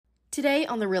Today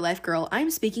on The Real Life Girl, I'm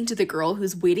speaking to the girl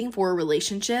who's waiting for a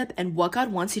relationship and what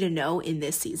God wants you to know in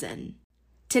this season.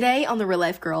 Today on The Real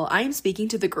Life Girl, I am speaking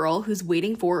to the girl who's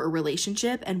waiting for a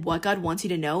relationship and what God wants you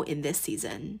to know in this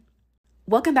season.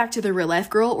 Welcome back to The Real Life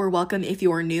Girl, or welcome if you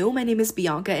are new. My name is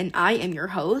Bianca and I am your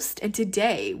host, and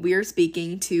today we are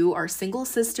speaking to our single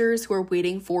sisters who are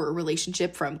waiting for a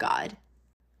relationship from God.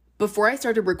 Before I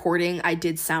started recording, I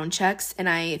did sound checks, and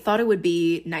I thought it would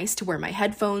be nice to wear my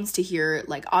headphones to hear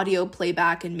audio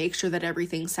playback and make sure that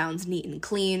everything sounds neat and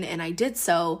clean, and I did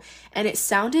so, and it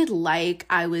sounded like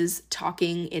I was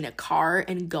talking in a car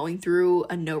and going through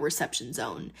a no reception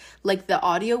zone. The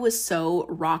audio was so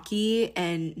rocky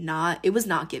and it was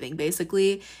not giving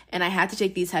basically, and I had to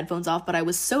take these headphones off, but I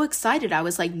was so excited. I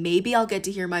was like, maybe I'll get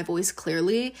to hear my voice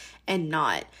clearly and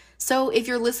not. So if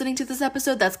you're listening to this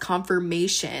episode, that's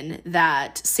confirmation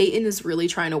that Satan is really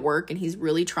trying to work and he's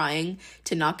really trying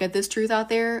to not get this truth out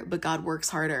there, but God works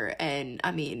harder. And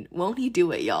won't he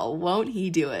do it, y'all? Won't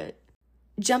he do it?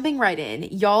 Jumping right in,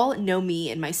 y'all know me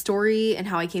and my story and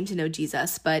how I came to know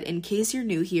Jesus, but in case you're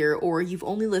new here or you've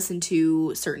only listened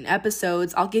to certain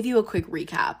episodes, I'll give you a quick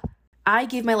recap. I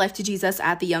gave my life to Jesus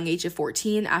at the young age of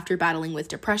 14 after battling with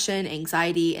depression,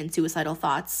 anxiety, and suicidal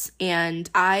thoughts, and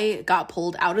I got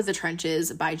pulled out of the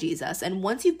trenches by Jesus. And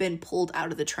once you've been pulled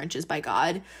out of the trenches by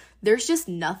God, there's just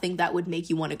nothing that would make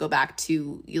you want to go back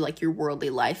to your worldly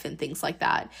life and things like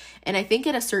that. And I think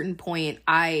at a certain point,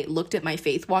 I looked at my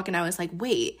faith walk and I was like,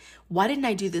 wait, why didn't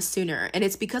I do this sooner? And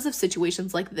it's because of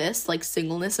situations like this, like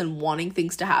singleness and wanting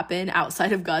things to happen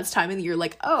outside of God's timing, that you're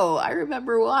like, oh, I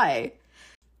remember why.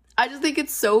 I just think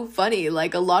it's so funny. A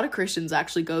lot of Christians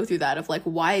actually go through that of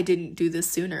why I didn't do this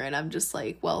sooner. And I'm just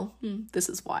like, well, this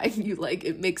is why.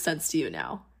 It makes sense to you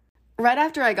now. Right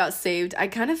after I got saved, I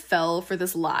kind of fell for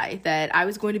this lie that I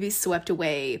was going to be swept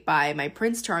away by my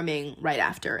Prince Charming right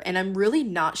after. And I'm really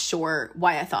not sure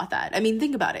why I thought that.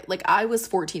 Think about it. I was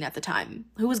 14 at the time.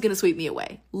 Who was going to sweep me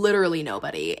away? Literally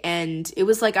nobody. And it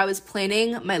was I was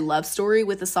planning my love story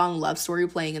with the song Love Story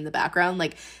playing in the background.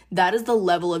 That is the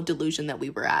level of delusion that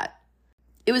we were at.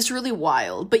 It was really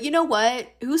wild. But you know what?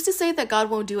 Who's to say that God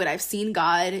won't do it? I've seen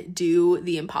God do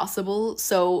the impossible.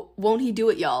 So won't he do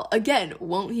it, y'all? Again,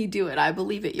 won't he do it? I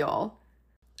believe it, y'all.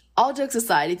 All jokes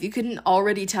aside, if you couldn't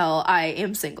already tell, I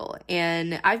am single.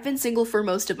 And I've been single for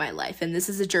most of my life. And this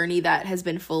is a journey that has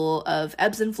been full of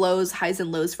ebbs and flows, highs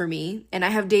and lows for me. And I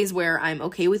have days where I'm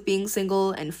okay with being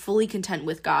single and fully content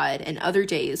with God. And other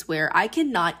days where I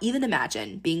cannot even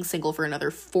imagine being single for another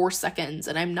 4 seconds.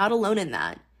 And I'm not alone in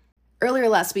that. Earlier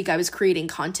last week, I was creating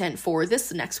content for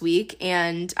this next week,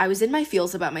 and I was in my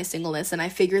feels about my singleness, and I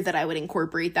figured that I would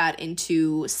incorporate that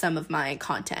into some of my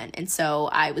content. And so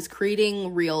I was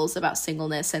creating reels about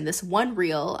singleness, and this one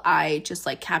reel, I just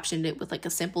captioned it with a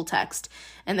simple text.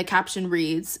 And the caption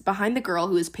reads, "Behind the girl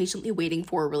who is patiently waiting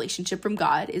for a relationship from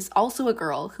God is also a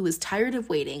girl who is tired of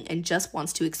waiting and just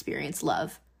wants to experience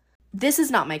love." This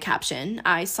is not my caption.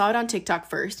 I saw it on TikTok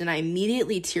first and I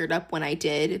immediately teared up when I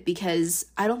did, because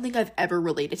I don't think I've ever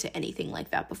related to anything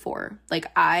like that before.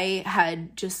 I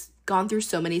had just gone through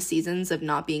so many seasons of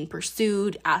not being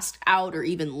pursued, asked out, or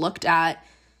even looked at.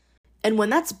 And when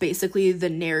that's basically the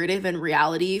narrative and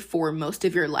reality for most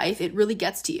of your life, it really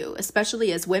gets to you.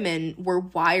 Especially as women, we're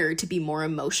wired to be more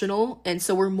emotional, and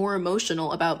so we're more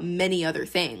emotional about many other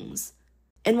things.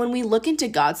 And when we look into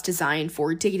God's design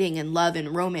for dating and love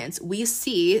and romance, we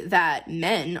see that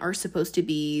men are supposed to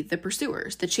be the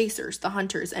pursuers, the chasers, the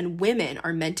hunters, and women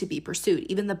are meant to be pursued.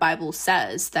 Even the Bible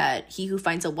says that he who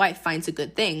finds a wife finds a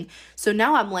good thing. So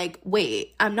now I'm like,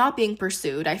 wait, I'm not being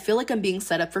pursued. I feel like I'm being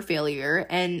set up for failure.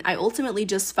 And I ultimately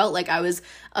just felt like I was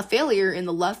a failure in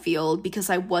the love field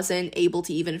because I wasn't able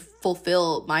to even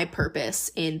fulfill my purpose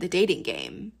in the dating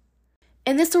game.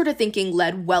 And this sort of thinking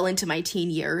led well into my teen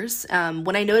years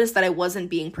when I noticed that I wasn't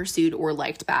being pursued or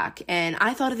liked back. And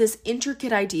I thought of this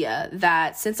intricate idea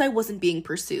that since I wasn't being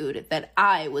pursued, that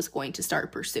I was going to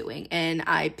start pursuing. And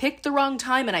I picked the wrong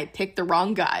time and I picked the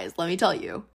wrong guys, let me tell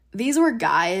you. These were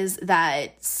guys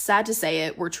that, sad to say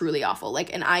it, were truly awful.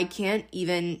 And I can't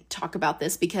even talk about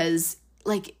this because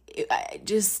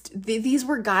these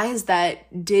were guys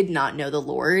that did not know the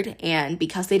Lord, and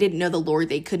because they didn't know the Lord,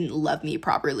 they couldn't love me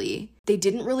properly. They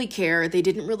didn't really care. They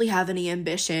didn't really have any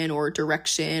ambition or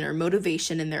direction or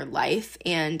motivation in their life.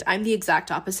 And I'm the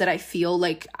exact opposite. I feel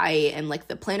like I am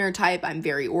the planner type. I'm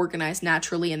very organized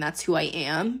naturally, and that's who I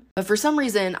am. But for some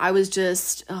reason, I was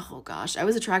just, I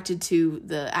was attracted to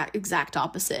the exact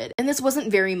opposite. And this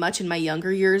wasn't very much in my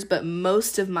younger years, but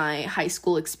most of my high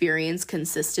school experience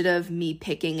consisted of me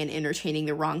picking and entertaining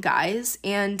the wrong guys.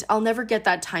 And I'll never get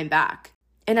that time back.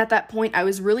 And at that point, I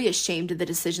was really ashamed of the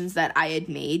decisions that I had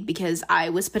made because I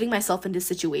was putting myself into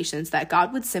situations that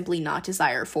God would simply not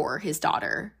desire for his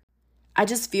daughter. I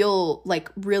just feel like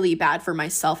really bad for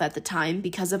myself at the time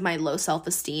because of my low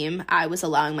self-esteem. I was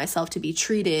allowing myself to be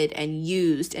treated and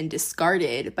used and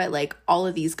discarded by like all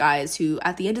of these guys who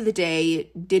at the end of the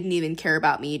day didn't even care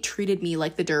about me, treated me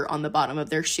like the dirt on the bottom of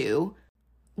their shoe.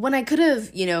 When I could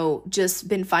have, just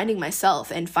been finding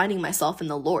myself and finding myself in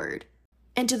the Lord.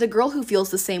 And to the girl who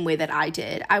feels the same way that I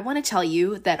did, I want to tell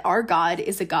you that our God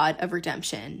is a God of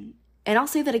redemption. And I'll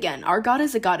say that again, our God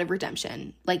is a God of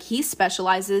redemption. Like, he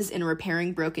specializes in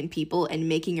repairing broken people and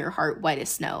making your heart white as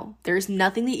snow. There's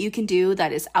nothing that you can do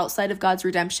that is outside of God's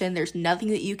redemption. There's nothing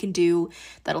that you can do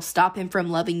that'll stop him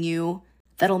from loving you,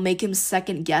 that'll make him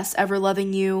second guess ever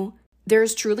loving you.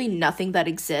 There's truly nothing that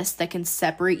exists that can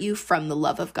separate you from the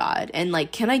love of God. And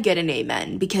like, can I get an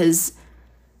amen? Because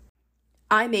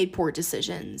I made poor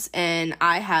decisions and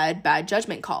I had bad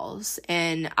judgment calls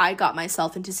and I got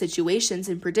myself into situations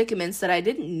and predicaments that I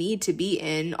didn't need to be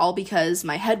in, all because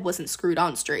my head wasn't screwed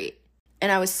on straight.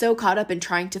 And I was so caught up in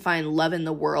trying to find love in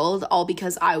the world, all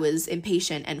because I was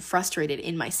impatient and frustrated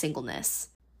in my singleness.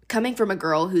 Coming from a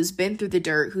girl who's been through the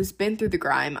dirt, who's been through the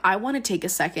grime, I want to take a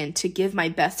second to give my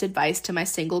best advice to my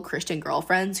single Christian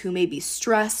girlfriends who may be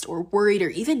stressed or worried or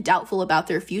even doubtful about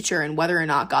their future and whether or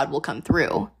not God will come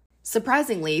through.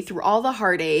 Surprisingly, through all the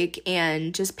heartache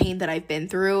and just pain that I've been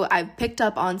through, I've picked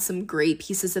up on some great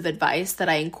pieces of advice that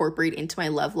I incorporate into my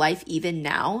love life even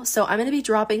now. So I'm going to be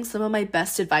dropping some of my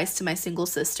best advice to my single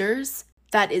sisters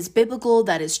that is biblical,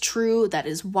 that is true, that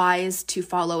is wise to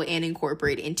follow and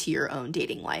incorporate into your own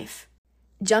dating life.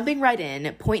 Jumping right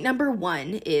in, point number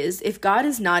 1 is if God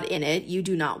is not in it, you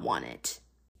do not want it.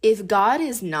 If God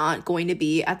is not going to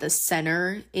be at the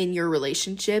center in your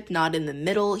relationship, not in the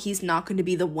middle, he's not going to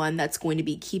be the one that's going to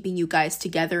be keeping you guys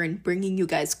together and bringing you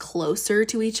guys closer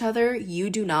to each other,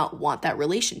 you do not want that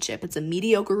relationship. It's a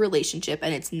mediocre relationship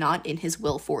and it's not in his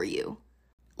will for you.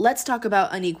 Let's talk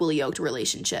about unequally yoked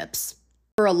relationships.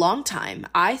 For a long time,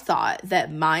 I thought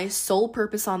that my sole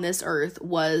purpose on this earth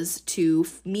was to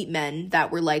meet men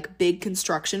that were like big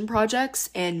construction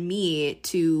projects and me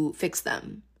to fix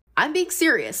them. I'm being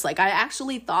serious. Like, I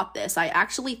actually thought this. I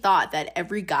actually thought that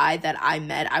every guy that I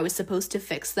met, I was supposed to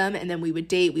fix them, and then we would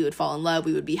date, we would fall in love,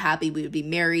 we would be happy, we would be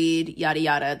married, yada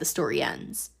yada, the story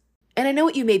ends. And I know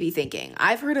what you may be thinking.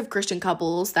 I've heard of Christian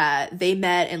couples that they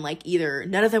met and like either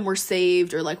none of them were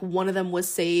saved or like one of them was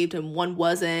saved and one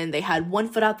wasn't. They had one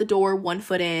foot out the door, one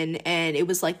foot in, and it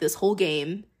was like this whole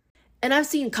game. And I've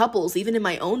seen couples, even in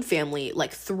my own family,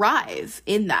 like thrive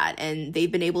in that. And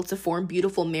they've been able to form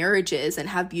beautiful marriages and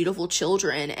have beautiful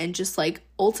children and just like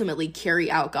ultimately carry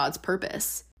out God's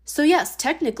purpose. So yes,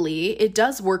 technically it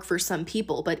does work for some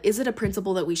people, but is it a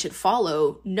principle that we should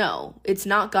follow? No, it's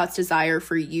not God's desire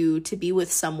for you to be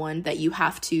with someone that you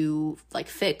have to like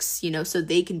fix, so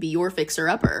they can be your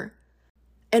fixer-upper.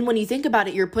 And when you think about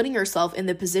it, you're putting yourself in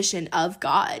the position of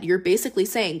God. You're basically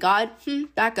saying, God,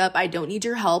 back up. I don't need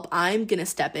your help. I'm going to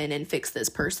step in and fix this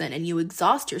person. And you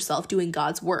exhaust yourself doing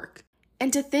God's work.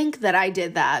 And to think that I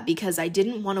did that because I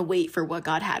didn't want to wait for what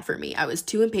God had for me. I was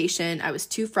too impatient. I was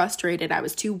too frustrated. I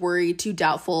was too worried, too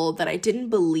doubtful that I didn't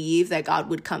believe that God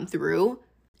would come through.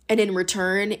 And in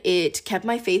return, it kept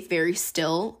my faith very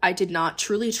still. I did not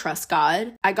truly trust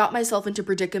God. I got myself into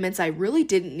predicaments I really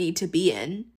didn't need to be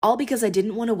in, all because I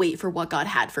didn't want to wait for what God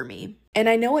had for me. And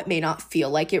I know it may not feel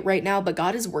like it right now, but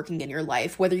God is working in your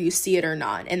life, whether you see it or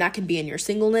not. And that can be in your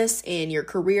singleness, in your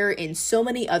career, in so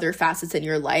many other facets in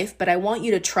your life. But I want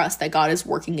you to trust that God is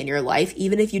working in your life,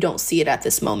 even if you don't see it at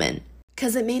this moment.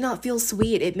 Because it may not feel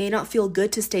sweet, it may not feel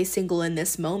good to stay single in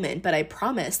this moment, but I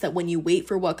promise that when you wait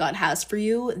for what God has for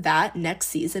you, that next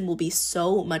season will be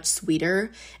so much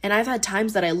sweeter. And I've had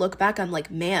times that I look back, I'm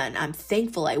like, man, I'm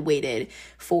thankful I waited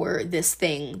for this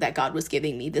thing that God was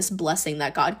giving me, this blessing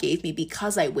that God gave me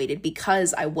because I waited,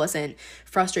 because I wasn't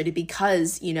frustrated,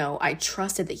 because, I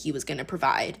trusted that he was going to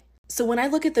provide. So when I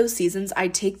look at those seasons, I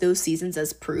take those seasons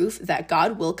as proof that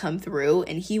God will come through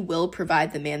and he will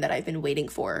provide the man that I've been waiting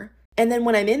for. And then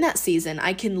when I'm in that season,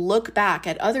 I can look back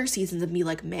at other seasons and be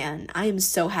like, man, I am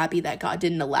so happy that God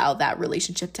didn't allow that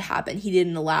relationship to happen. He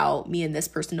didn't allow me and this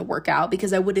person to work out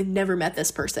because I would have never met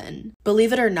this person.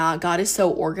 Believe it or not, God is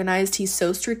so organized. He's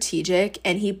so strategic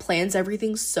and he plans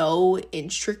everything so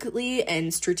intricately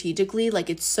and strategically. Like,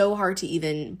 it's so hard to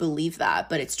even believe that,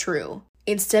 but it's true.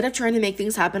 Instead of trying to make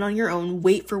things happen on your own,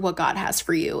 wait for what God has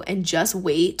for you and just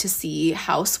wait to see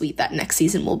how sweet that next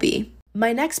season will be.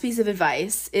 My next piece of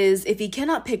advice is if he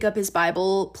cannot pick up his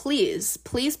Bible, please,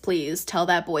 please, please tell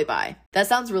that boy bye. That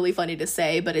sounds really funny to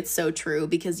say, but it's so true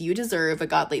because you deserve a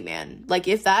godly man. Like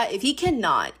if he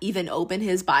cannot even open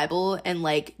his Bible and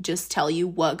like just tell you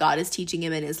what God is teaching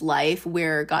him in his life,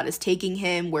 where God is taking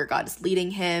him, where God is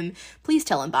leading him, please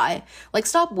tell him bye. Like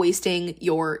stop wasting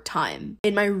your time.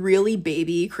 In my really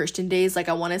baby Christian days, like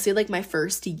I want to say like my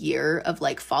first year of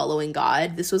like following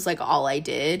God, this was like all I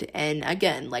did. And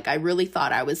again, like I really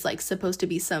thought I was like supposed to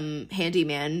be some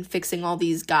handyman fixing all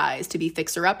these guys to be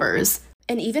fixer-uppers.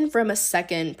 And even from a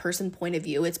second person point of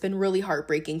view, it's been really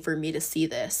heartbreaking for me to see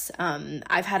this.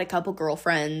 I've had a couple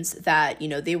girlfriends that, you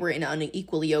know, they were in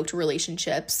unequally yoked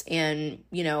relationships. And,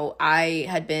 you know, I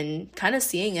had been kind of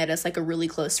seeing it as like a really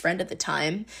close friend at the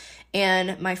time.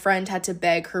 And my friend had to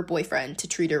beg her boyfriend to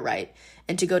treat her right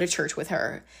and to go to church with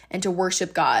her and to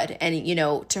worship God. And, you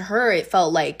know, to her, it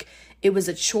felt like it was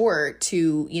a chore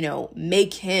to, you know,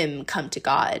 make him come to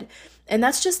God. And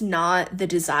that's just not the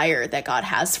desire that God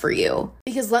has for you.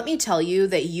 Because let me tell you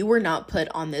that you were not put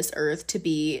on this earth to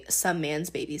be some man's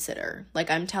babysitter. Like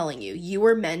I'm telling you, you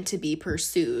were meant to be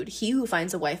pursued. He who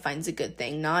finds a wife finds a good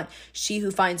thing, not she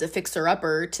who finds a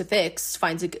fixer-upper to fix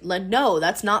finds a good... No,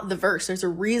 that's not the verse. There's a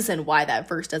reason why that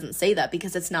verse doesn't say that,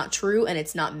 because it's not true and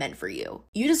it's not meant for you.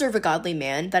 You deserve a godly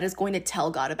man that is going to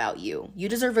tell God about you. You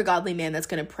deserve a godly man that's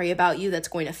going to pray about you, that's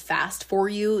going to fast for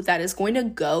you, that is going to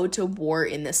go to war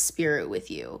in the spirit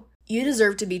with you. You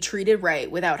deserve to be treated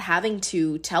right without having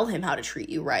to tell him how to treat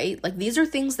you right. Like these are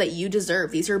things that you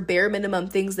deserve. These are bare minimum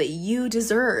things that you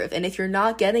deserve. And if you're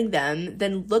not getting them,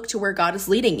 then look to where God is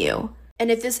leading you.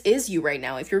 And if this is you right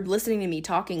now, if you're listening to me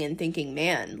talking and thinking,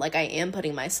 man, like I am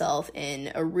putting myself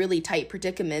in a really tight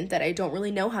predicament that I don't really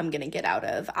know how I'm going to get out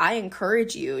of, I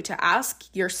encourage you to ask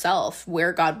yourself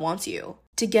where God wants you,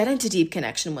 to get into deep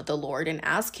connection with the Lord and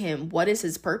ask him what is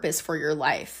his purpose for your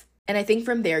life. And I think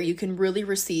from there, you can really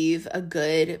receive a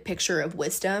good picture of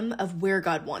wisdom of where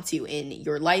God wants you in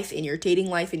your life, in your dating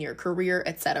life, in your career,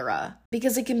 etc.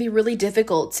 Because it can be really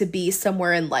difficult to be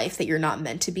somewhere in life that you're not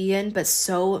meant to be in, but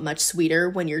so much sweeter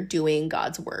when you're doing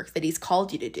God's work that he's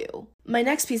called you to do. My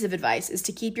next piece of advice is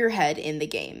to keep your head in the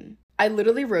game. I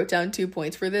literally wrote down 2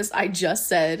 points for this. I just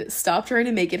said, stop trying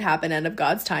to make it happen out of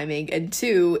God's timing. And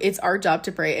 2, it's our job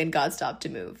to pray and God's job to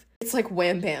move. It's like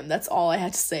wham bam. That's all I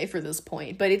had to say for this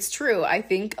point. But it's true. I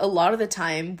think a lot of the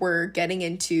time we're getting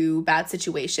into bad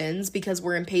situations because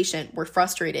we're impatient, we're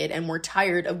frustrated, and we're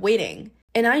tired of waiting.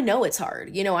 And I know it's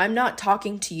hard. You know, I'm not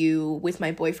talking to you with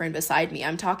my boyfriend beside me.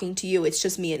 I'm talking to you. It's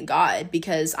just me and God,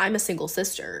 because I'm a single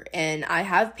sister and I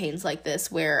have pains like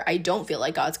this where I don't feel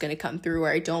like God's going to come through,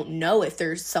 or I don't know if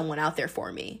there's someone out there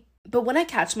for me. But when I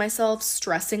catch myself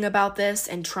stressing about this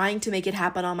and trying to make it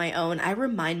happen on my own, I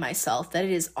remind myself that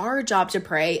it is our job to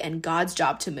pray and God's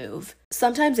job to move.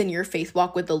 Sometimes in your faith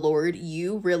walk with the Lord,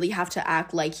 you really have to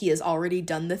act like he has already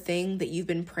done the thing that you've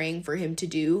been praying for him to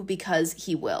do, because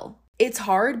he will. It's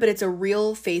hard, but it's a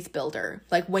real faith builder.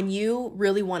 Like when you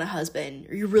really want a husband,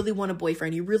 or you really want a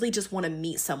boyfriend, you really just want to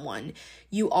meet someone,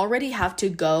 you already have to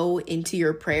go into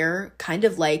your prayer kind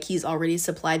of like he's already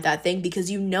supplied that thing,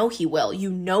 because you know he will. You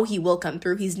know he will come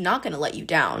through. He's not going to let you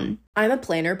down. I'm a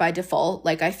planner by default.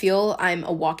 Like I feel I'm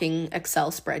a walking Excel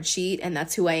spreadsheet, and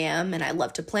that's who I am. And I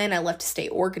love to plan. I love to stay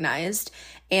organized.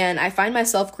 And I find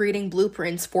myself creating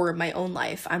blueprints for my own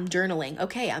life. I'm journaling.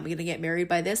 Okay, I'm going to get married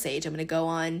by this age. I'm going to go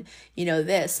on, you know,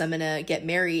 this. I'm going to get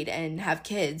married and have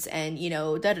kids and, you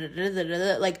know,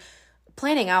 like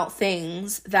planning out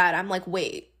things that I'm like,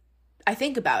 wait, I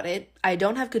think about it. I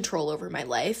don't have control over my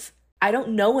life. I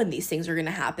don't know when these things are going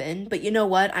to happen, but you know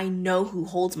what? I know who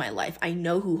holds my life. I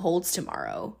know who holds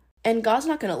tomorrow. And God's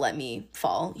not going to let me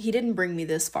fall. He didn't bring me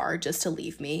this far just to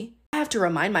leave me. I have to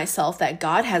remind myself that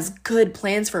God has good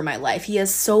plans for my life. He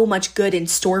has so much good in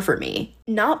store for me.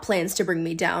 Not plans to bring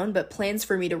me down, but plans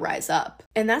for me to rise up.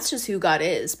 And that's just who God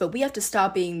is. But we have to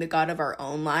stop being the God of our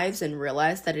own lives and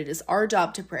realize that it is our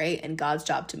job to pray and God's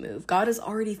job to move. God has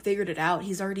already figured it out.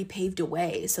 He's already paved a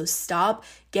way. So stop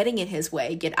getting in his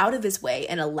way, get out of his way,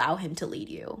 and allow him to lead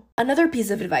you. Another piece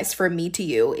of advice from me to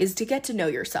you is to get to know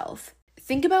yourself.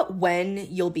 Think about when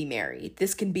you'll be married.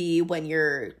 This can be when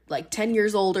you're like 10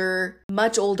 years older,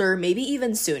 much older, maybe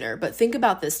even sooner, but think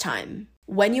about this time.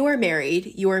 When you are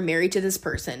married to this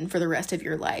person for the rest of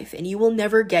your life, and you will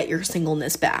never get your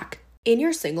singleness back. In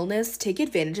your singleness, take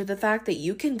advantage of the fact that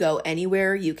you can go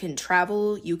anywhere, you can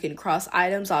travel, you can cross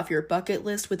items off your bucket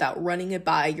list without running it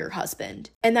by your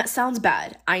husband. And that sounds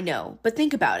bad, I know, but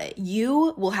think about it.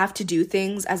 You will have to do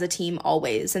things as a team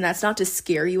always, and that's not to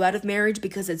scare you out of marriage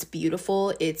because it's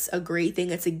beautiful, it's a great thing,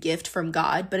 it's a gift from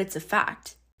God, but it's a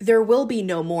fact. There will be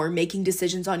no more making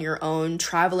decisions on your own,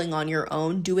 traveling on your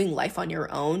own, doing life on your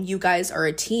own. You guys are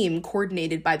a team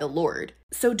coordinated by the Lord.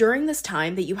 So during this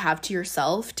time that you have to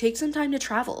yourself, take some time to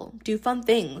travel, do fun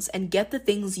things, and get the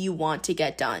things you want to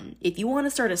get done. If you want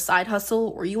to start a side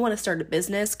hustle or you want to start a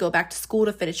business, go back to school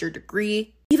to finish your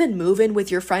degree, even move in with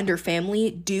your friend or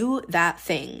family, do that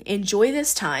thing. Enjoy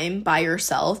this time by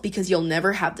yourself because you'll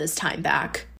never have this time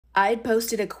back. I'd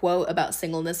posted a quote about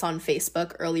singleness on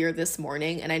Facebook earlier this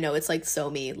morning, and I know it's like so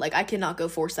me. Like, I cannot go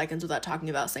 4 seconds without talking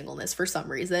about singleness for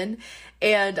some reason,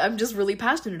 and I'm just really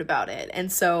passionate about it. And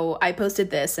so I posted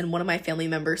this, and one of my family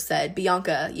members said,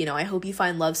 Bianca, I hope you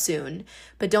find love soon,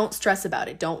 but don't stress about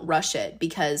it. Don't rush it,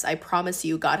 because I promise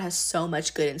you, God has so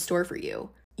much good in store for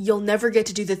you. You'll never get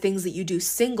to do the things that you do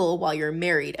single while you're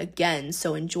married again,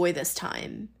 so enjoy this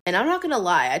time. And I'm not gonna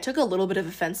lie, I took a little bit of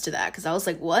offense to that because I was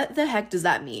like, what the heck does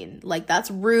that mean? Like, that's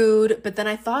rude. But then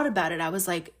I thought about it. I was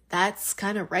like, that's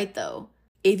kind of right though.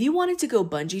 If you wanted to go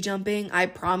bungee jumping, I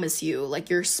promise you, like,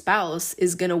 your spouse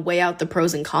is gonna weigh out the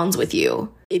pros and cons with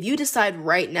you. If you decide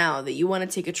right now that you want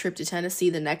to take a trip to Tennessee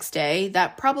the next day,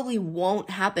 that probably won't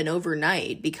happen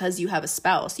overnight because you have a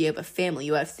spouse, you have a family,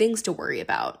 you have things to worry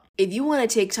about. If you want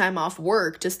to take time off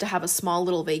work just to have a small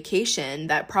little vacation,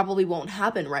 that probably won't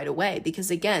happen right away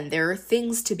because, again, there are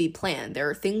things to be planned, there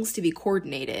are things to be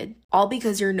coordinated, all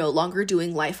because you're no longer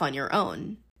doing life on your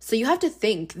own. So you have to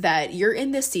think that you're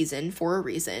in this season for a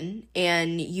reason,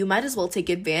 and you might as well take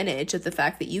advantage of the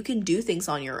fact that you can do things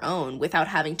on your own without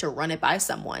having to run it by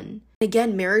someone.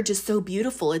 Again, marriage is so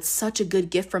beautiful. It's such a good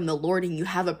gift from the Lord, and you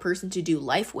have a person to do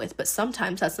life with, but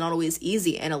sometimes that's not always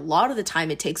easy, and a lot of the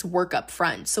time it takes work up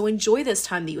front. So enjoy this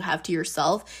time that you have to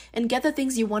yourself and get the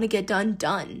things you want to get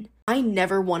done. I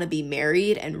never want to be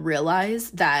married and realize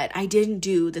that I didn't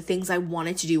do the things I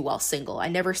wanted to do while single. I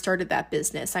never started that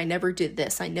business. I never did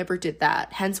this. I never did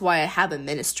that. Hence why I have a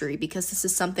ministry, because this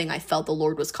is something I felt the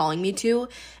Lord was calling me to.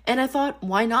 And I thought,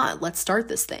 why not? Let's start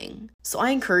this thing. So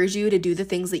I encourage you to do the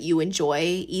things that you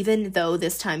enjoy, even though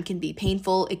this time can be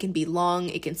painful, it can be long,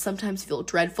 it can sometimes feel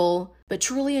dreadful. But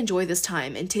truly enjoy this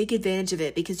time and take advantage of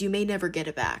it because you may never get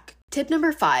it back. Tip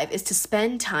number 5 is to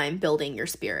spend time building your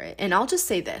spirit. And I'll just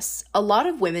say this. A lot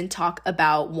of women talk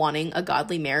about wanting a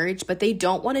godly marriage, but they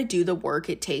don't want to do the work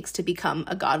it takes to become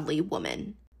a godly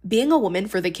woman. Being a woman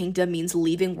for the kingdom means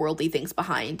leaving worldly things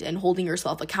behind and holding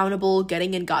yourself accountable,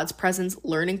 getting in God's presence,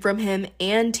 learning from Him,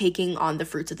 and taking on the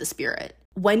fruits of the Spirit.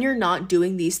 When you're not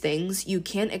doing these things, you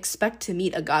can't expect to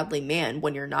meet a godly man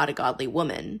when you're not a godly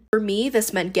woman. For me,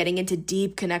 this meant getting into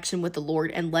deep connection with the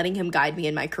Lord and letting Him guide me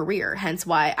in my career, hence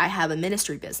why I have a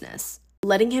ministry business.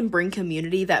 Letting Him bring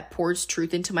community that pours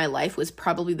truth into my life was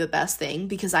probably the best thing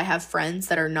because I have friends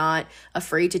that are not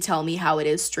afraid to tell me how it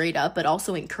is straight up, but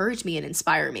also encourage me and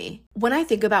inspire me. When I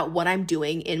think about what I'm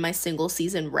doing in my single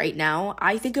season right now,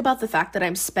 I think about the fact that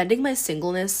I'm spending my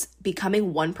singleness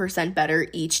becoming 1% better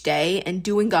each day and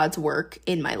doing God's work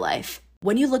in my life.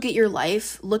 When you look at your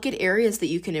life, look at areas that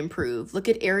you can improve, look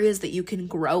at areas that you can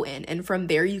grow in, and from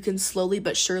there you can slowly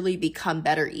but surely become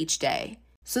better each day.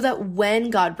 So that when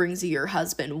God brings you your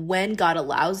husband, when God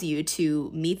allows you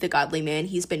to meet the godly man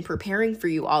He's been preparing for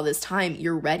you all this time,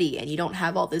 you're ready and you don't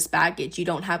have all this baggage, you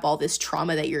don't have all this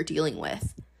trauma that you're dealing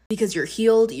with. Because you're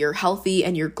healed, you're healthy,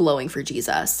 and you're glowing for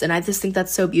Jesus. And I just think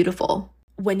that's so beautiful.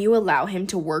 When you allow Him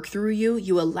to work through you,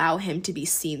 you allow Him to be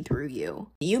seen through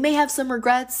you. You may have some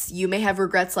regrets. You may have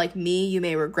regrets like me. You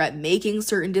may regret making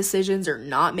certain decisions or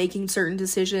not making certain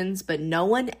decisions, but no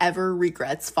one ever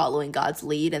regrets following God's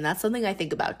lead, and that's something I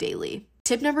think about daily.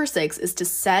 Tip number 6 is to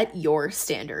set your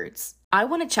standards. I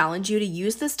want to challenge you to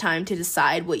use this time to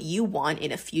decide what you want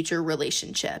in a future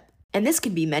relationship. And this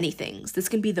can be many things. This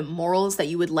can be the morals that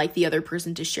you would like the other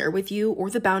person to share with you, or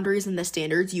the boundaries and the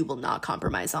standards you will not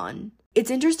compromise on. It's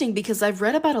interesting because I've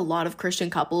read about a lot of Christian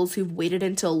couples who've waited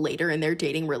until later in their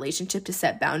dating relationship to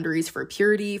set boundaries for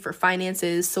purity, for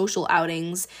finances, social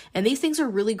outings, and these things are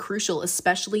really crucial,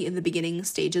 especially in the beginning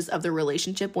stages of the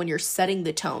relationship when you're setting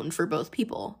the tone for both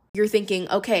people. You're thinking,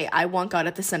 okay, I want God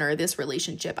at the center of this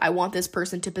relationship. I want this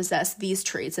person to possess these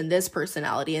traits and this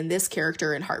personality and this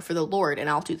character and heart for the Lord, and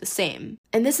I'll do the same.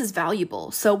 And this is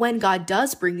valuable. So when God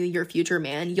does bring you your future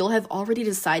man, you'll have already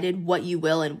decided what you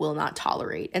will and will not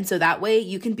tolerate. And so that way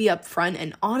you can be upfront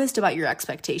and honest about your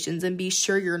expectations and be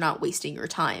sure you're not wasting your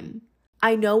time.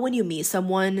 I know when you meet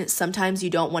someone, sometimes you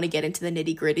don't want to get into the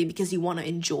nitty-gritty because you want to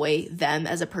enjoy them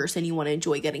as a person, you want to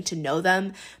enjoy getting to know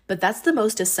them, but that's the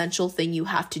most essential thing you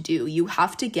have to do. You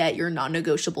have to get your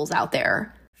non-negotiables out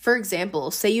there. For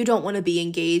example, say you don't want to be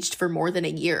engaged for more than a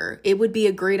year. It would be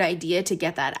a great idea to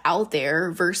get that out there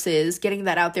versus getting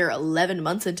that out there 11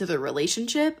 months into the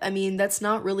relationship. I mean, that's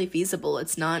not really feasible.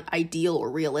 It's not ideal or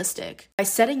realistic. By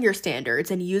setting your standards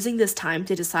and using this time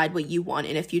to decide what you want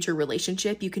in a future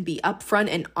relationship, you can be upfront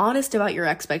and honest about your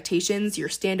expectations, your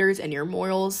standards, and your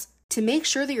morals to make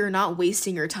sure that you're not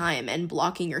wasting your time and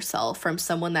blocking yourself from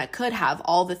someone that could have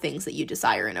all the things that you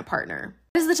desire in a partner.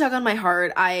 That is the tug on my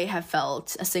heart I have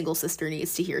felt a single sister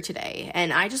needs to hear today.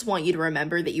 And I just want you to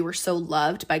remember that you are so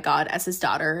loved by God as his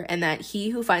daughter and that he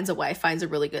who finds a wife finds a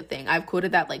really good thing. I've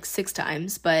quoted that like 6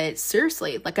 times, but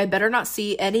seriously, like I better not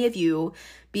see any of you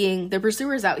being the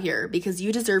pursuers out here because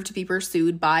you deserve to be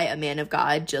pursued by a man of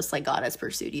God just like God has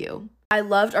pursued you. I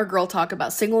loved our girl talk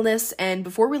about singleness, and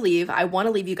before we leave, I want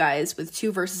to leave you guys with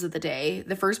 2 verses of the day.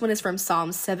 The first one is from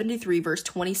Psalm 73, verse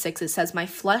 26. It says, "My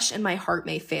flesh and my heart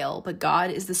may fail, but God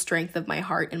is the strength of my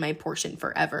heart and my portion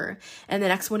forever." And the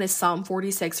next one is Psalm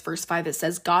 46, verse 5. It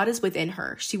says, "God is within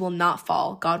her. She will not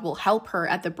fall. God will help her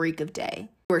at the break of day."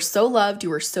 You are so loved,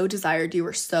 you are so desired, you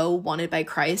are so wanted by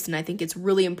Christ, and I think it's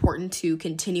really important to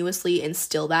continuously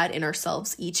instill that in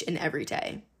ourselves each and every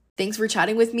day. Thanks for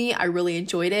chatting with me. I really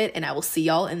enjoyed it, and I will see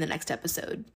y'all in the next episode.